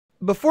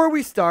Before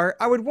we start,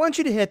 I would want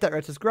you to hit that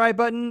red subscribe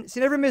button so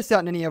you never miss out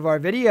on any of our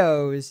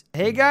videos.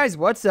 Hey guys,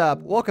 what's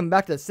up? Welcome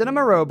back to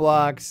Cinema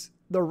Roblox.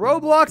 The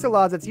Roblox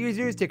allows its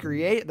users to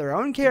create their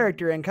own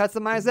character and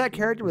customize that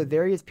character with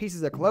various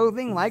pieces of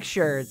clothing like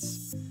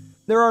shirts.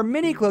 There are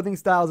many clothing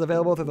styles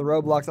available through the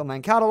Roblox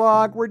online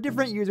catalog where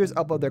different users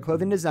upload their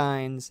clothing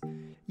designs.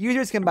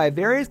 Users can buy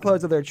various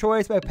clothes of their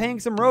choice by paying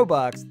some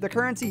Robux, the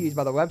currency used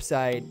by the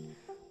website.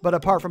 But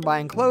apart from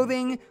buying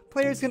clothing,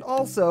 players can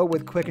also,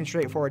 with quick and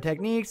straightforward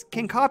techniques,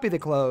 can copy the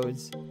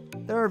clothes.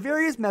 There are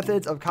various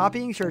methods of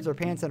copying shirts or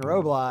pants in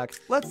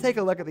Roblox. Let's take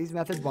a look at these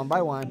methods one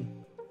by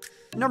one.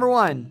 Number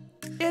 1.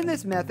 In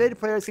this method,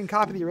 players can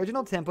copy the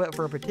original template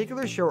for a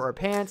particular shirt or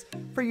pants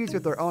for use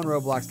with their own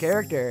Roblox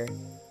character.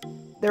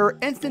 There are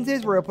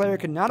instances where a player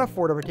cannot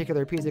afford a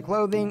particular piece of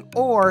clothing,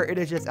 or it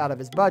is just out of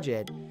his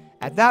budget.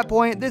 At that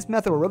point, this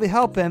method will really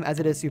help him as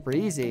it is super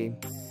easy.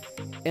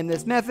 In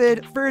this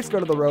method, first go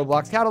to the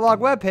Roblox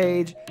catalog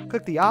webpage,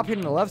 click the option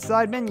in the left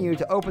side menu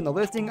to open the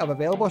listing of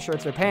available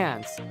shirts or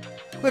pants.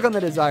 Click on the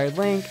desired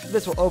link.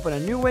 This will open a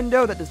new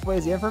window that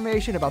displays the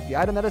information about the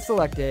item that is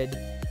selected.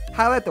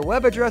 Highlight the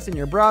web address in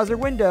your browser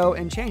window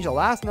and change the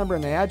last number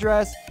in the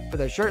address for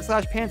the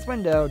shirt/pants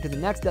window to the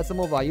next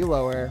decimal value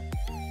lower.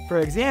 For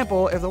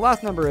example, if the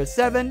last number is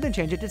 7, then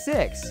change it to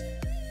 6.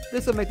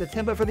 This will make the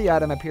template for the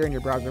item appear in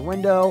your browser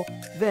window.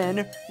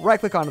 Then,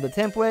 right-click onto the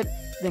template,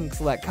 then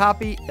select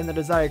copy, and the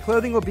desired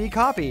clothing will be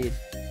copied.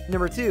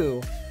 Number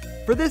 2.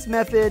 For this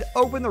method,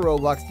 open the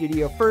Roblox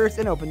Studio first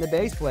and open the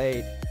base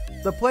plate.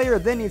 The player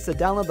then needs to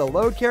download the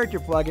Load Character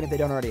plugin if they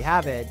don't already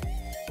have it.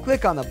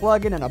 Click on the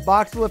plugin and a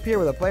box will appear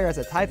where the player has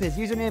to type his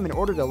username in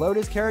order to load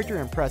his character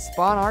and press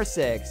Spawn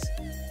R6.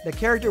 The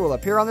character will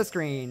appear on the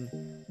screen.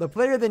 The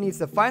player then needs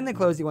to find the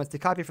clothes he wants to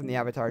copy from the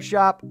avatar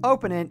shop,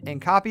 open it, and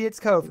copy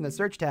its code from the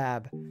search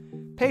tab.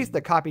 Paste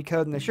the copy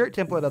code in the shirt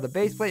template of the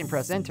base plate and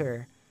press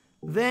enter.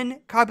 Then,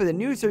 copy the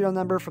new serial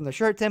number from the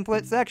shirt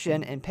template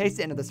section and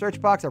paste it into the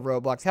search box of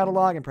Roblox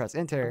catalog and press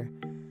enter.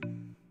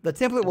 The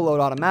template will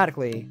load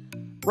automatically.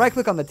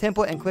 Right-click on the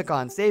template and click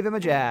on Save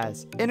Image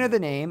As. Enter the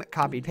name,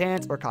 copied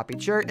pants, or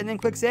copied shirt, and then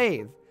click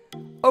Save.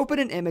 Open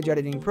an image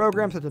editing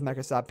program such as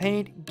Microsoft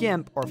Paint,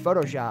 GIMP, or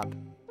Photoshop.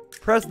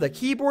 Press the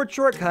keyboard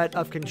shortcut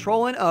of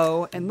Ctrl and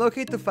O and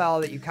locate the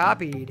file that you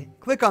copied.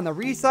 Click on the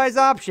Resize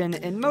option.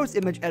 In most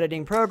image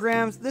editing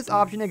programs, this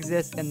option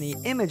exists in the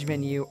Image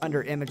menu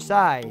under Image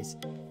Size.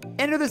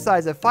 Enter the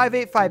size of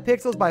 585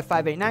 pixels by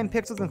 589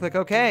 pixels and click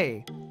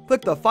OK.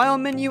 Click the File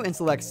menu and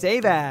select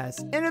Save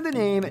As. Enter the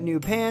name New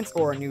Pants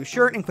or New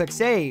Shirt and click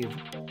Save.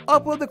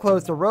 Upload the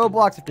clothes to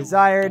Roblox if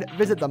desired.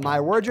 Visit the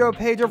My Wardrobe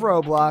page of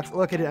Roblox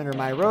located under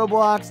My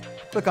Roblox.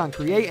 Click on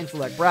Create and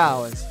select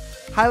Browse.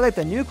 Highlight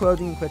the new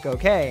clothing and click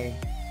OK.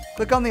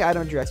 Click on the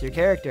item to dress your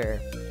character.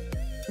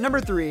 Number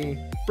 3.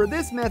 For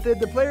this method,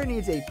 the player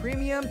needs a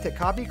premium to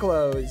copy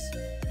clothes.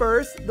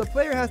 First, the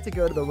player has to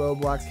go to the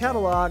Roblox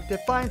catalog to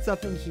find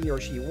something he or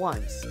she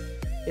wants.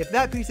 If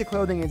that piece of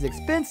clothing is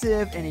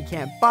expensive and he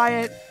can't buy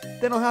it,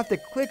 then he'll have to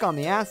click on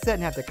the asset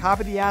and have to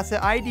copy the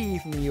asset ID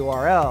from the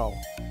URL.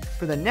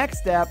 For the next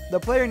step, the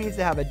player needs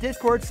to have a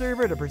Discord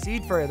server to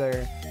proceed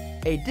further.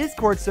 A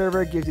Discord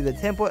server gives you the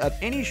template of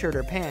any shirt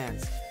or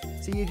pants.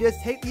 So you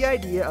just take the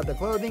idea of the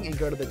clothing and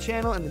go to the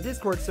channel in the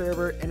Discord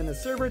server, and in the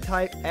server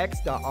type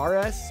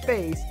x.rs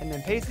space and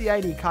then paste the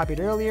ID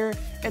copied earlier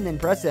and then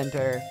press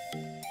enter.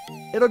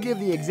 It'll give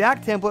the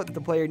exact template that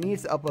the player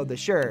needs to upload the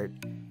shirt.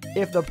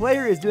 If the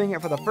player is doing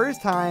it for the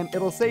first time,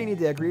 it'll say you need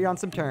to agree on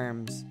some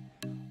terms.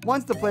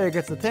 Once the player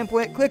gets the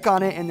template, click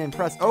on it and then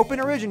press open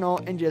original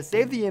and just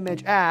save the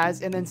image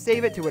as and then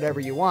save it to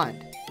whatever you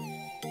want.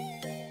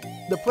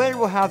 The player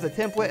will have the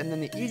template and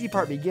then the easy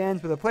part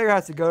begins where the player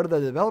has to go to the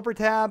developer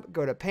tab,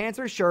 go to pants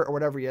or shirt or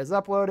whatever he has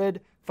uploaded,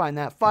 find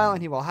that file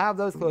and he will have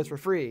those clothes for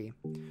free.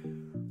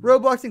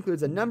 Roblox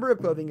includes a number of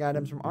clothing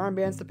items from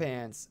armbands to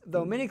pants.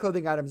 Though many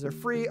clothing items are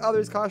free,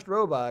 others cost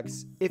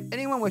Robux. If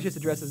anyone wishes to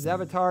dress as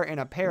avatar in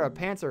a pair of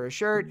pants or a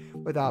shirt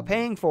without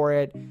paying for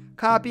it,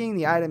 copying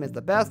the item is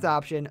the best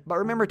option, but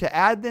remember to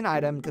add the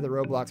item to the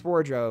Roblox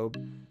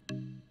wardrobe.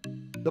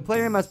 The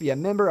player must be a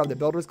member of the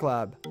Builders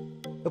Club.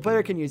 The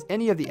player can use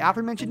any of the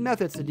aforementioned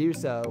methods to do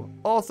so.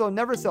 Also,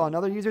 never sell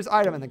another user's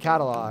item in the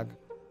catalog.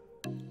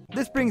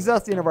 This brings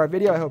us to the end of our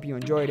video. I hope you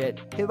enjoyed it.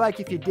 Hit like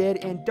if you did,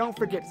 and don't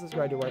forget to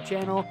subscribe to our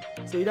channel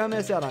so you don't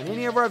miss out on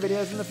any of our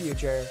videos in the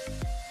future.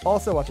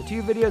 Also, watch the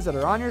 2 videos that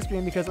are on your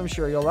screen because I'm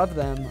sure you'll love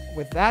them.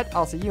 With that,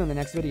 I'll see you in the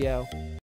next video.